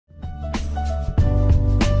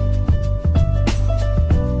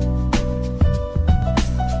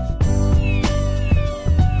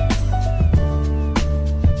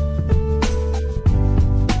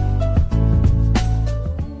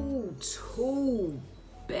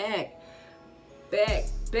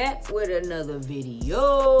back with another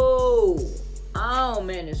video. Oh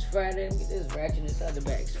man, it's Friday. Let me get this ratchetness out the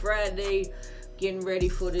back. It's Friday, getting ready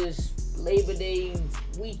for this Labor Day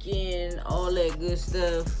weekend, all that good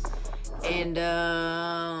stuff. And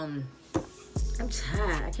I'm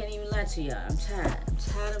tired. I can't even lie to y'all. I'm tired.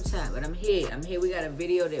 But I'm here. We got a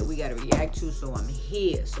video that we gotta react to, so I'm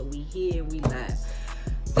here. So we here and we live.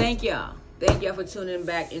 Thank y'all for tuning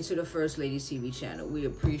back into the First Lady's TV channel. We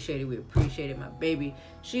appreciate it. My baby,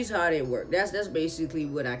 she's hard at work. That's basically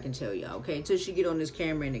what I can tell y'all, okay? Until she get on this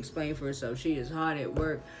camera and explain for herself, she is hard at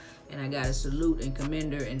work. And I gotta salute and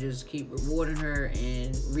commend her and just keep rewarding her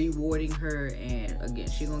and rewarding her. And again,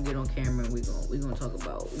 she gonna get on camera and we gonna talk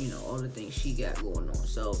about, you know, all the things she got going on.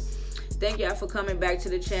 So thank y'all for coming back to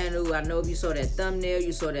the channel. I know if you saw that thumbnail,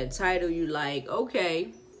 you saw that title, you like,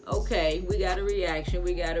 okay, we got a reaction.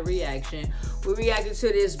 We reacted to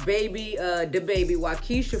this baby, DaBaby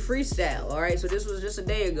Wockesha freestyle. All right, so this was just a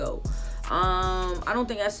day ago. I don't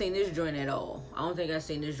think I've seen this joint at all.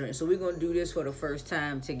 So we're gonna do this for the first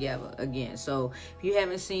time together again. So if you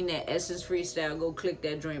haven't seen that Essence freestyle, go click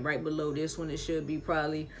that joint right below this one. It should be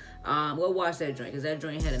probably. Go watch that joint because that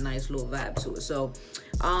joint had a nice little vibe to it. So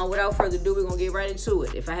without further ado, we're gonna get right into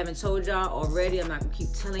it. If I haven't told y'all already, I'm not gonna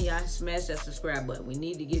keep telling y'all, smash that subscribe button. We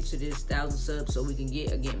need to get to this 1,000 subs so we can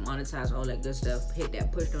get, again, monetized, all that good stuff. Hit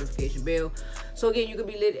that push notification bell. So again, you can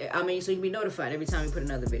be so you can be notified every time we put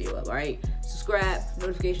another video up. All right, subscribe,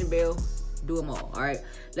 notification bell, do them all. All right,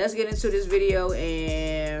 let's get into this video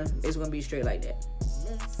and it's gonna be straight like that.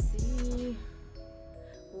 Let's see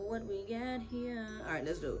what we got here. All right,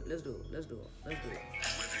 let's do it.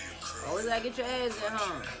 Always gotta get your ass in,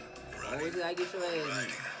 huh? Always gotta get your ass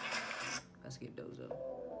in. Let's get those up.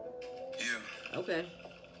 Yeah. Okay.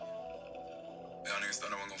 Y'all niggas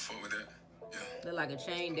thought I wasn't gonna fuck with that. Yeah. Look like a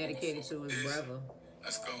chain dedicated to his brother.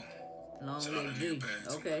 Let's go. Long live G.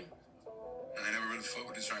 Okay. I ain't never really fuck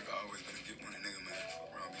with this track. I always been a get money nigga, man.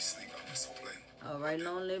 Around be sleep, I miss a play. All right,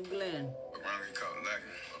 long live Glenn. Around get caught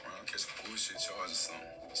lacking. Around catch a bullshit charge or something.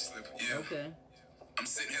 Slipping. Yeah. Okay. I'm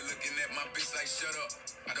sitting here looking at my bitch like, shut up.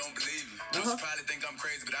 I don't believe you. You probably think I'm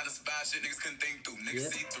crazy, but I done survived shit niggas couldn't think through.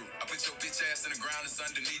 Niggas see through. I put your bitch ass in the ground, it's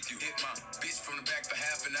underneath you. Hit my bitch from the back for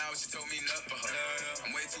half an hour. She told me nothing for her.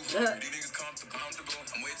 I'm way too hungry. These niggas comfortable.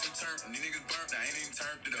 I'm way too turned. These niggas burnt. I ain't even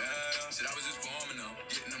turned it up. Shit, I was just warming up.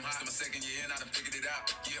 Getting them hot. So my second year and I done figured it out.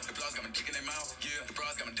 Yeah, the bras got my dick in their mouth. Yeah, the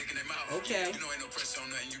bras got my dick in their mouth. Okay. You know ain't no pressure on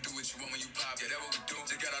nothing. You do what you want when you pop. Yeah, that's what we do.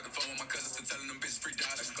 Just got out the phone with my cousins to telling them bitches free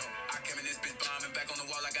dollars. Let's go. I came in this bitch bombing back on the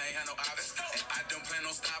wall like I ain't had no options. And I don't plan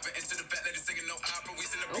on stopping into the fact that it's singing no opera. We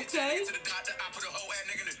send a bitch into the doctor. I put a whole ass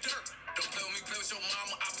nigga in the dirt. Don't play with me, play with your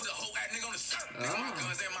mama. I put a whole ass nigga on the shirt. Nigga, my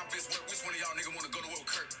guns and my fist work. Which one of y'all nigga wanna go to work?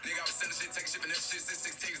 Kurt. Nigga, I was sending shit, taking shit, and that shit since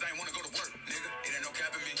 16 cause I ain't wanna go to work. Nigga, it ain't no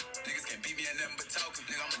capping me. Niggas can't beat me at nothing but talking.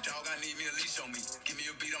 Nigga, I'm a dog, I need me a leash on me. Give me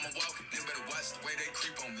a beat, I'ma walk. Nigga, better watch the way they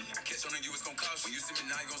creep on me. I catch on to you, it's gon' cost you. When you see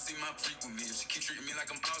me now, you gon' see my freak with me. If she keep treating me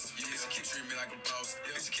like I'm awesome, yeah, if she keep treating me like a boss,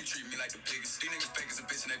 yeah, if she keep treating me like the biggest. These niggas fake as a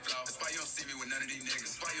bitch and they flaw. That's why you don't see me with none of these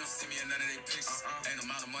niggas. That's why you don't see me in none of they pics. Ain't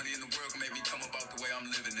amount of money in the world can make me come about the way I'm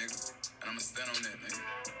living, nigga. And I'ma stand on that, nigga.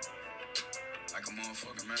 Like a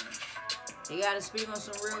motherfucking man. You gotta speak on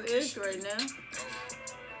some real ish right now.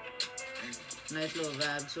 Nice little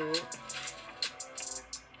vibe to it.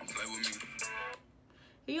 Don't play with me.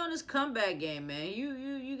 He on his comeback game, man.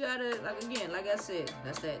 You gotta, like, again, like I said,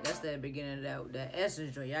 that's that beginning of that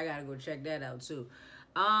Essence joint. Y'all gotta go check that out too.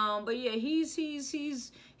 But yeah, he's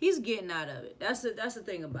getting out of it. That's the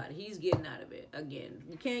thing about it. He's getting out of it. Again,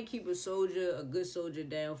 you can't keep a good soldier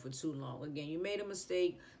down for too long. Again, you made a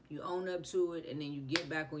mistake, you own up to it, and then you get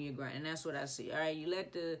back on your grind. And that's what I see. All right, you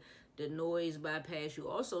let the noise bypass you.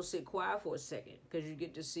 Also sit quiet for a second because you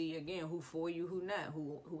get to see, again, who for you, who not,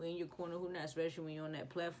 who in your corner, who not, especially when you're on that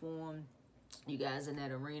platform. You guys in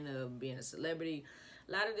that arena of being a celebrity.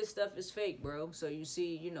 A lot of this stuff is fake, bro. So you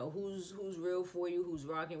see, you know, who's real for you, who's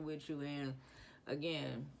rocking with you. And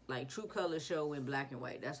again, like, true colors show in black and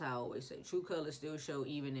white. That's how I always say. True colors still show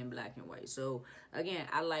even in black and white. So again,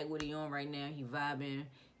 I like what he on right now. He vibing.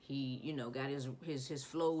 He, you know, got his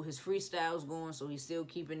flow, his freestyles going. So he's still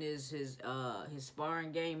keeping his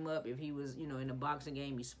sparring game up. If he was, you know, in the boxing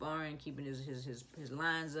game, he's sparring, keeping his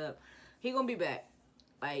lines up. He gonna be back.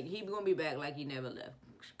 Like, he gonna be back like he never left.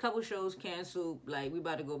 Couple shows canceled. Like, we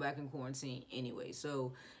about to go back in quarantine anyway.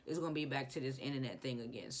 So it's gonna be back to this internet thing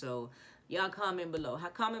again. So y'all comment below.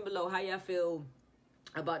 Comment below how y'all feel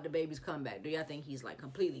about DaBaby's comeback. Do y'all think he's like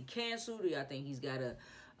completely canceled? Do y'all think he's got a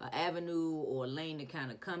avenue or a lane to kind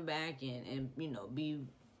of come back and you know, be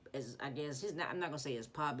as, I guess, I'm not gonna say as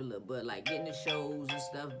popular, but like getting the shows and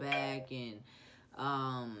stuff back and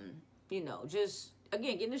you know, just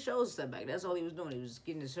again getting the shows set back. That's all he was doing. He was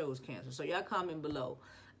getting the shows canceled. So y'all comment below.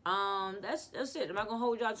 That's it. I'm not gonna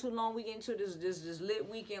hold y'all too long. We get into this lit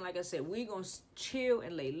weekend. Like I said, we gonna chill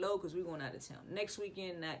and lay low because we going out of town next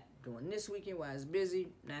weekend. Not doing this weekend while it's busy.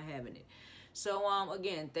 Not having it. So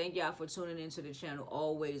again, thank y'all for tuning into the channel.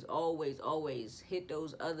 Always, always, always hit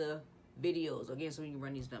those other videos again so we can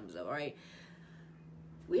run these numbers up. All right,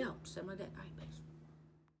 we out. Something like that. All right, thanks.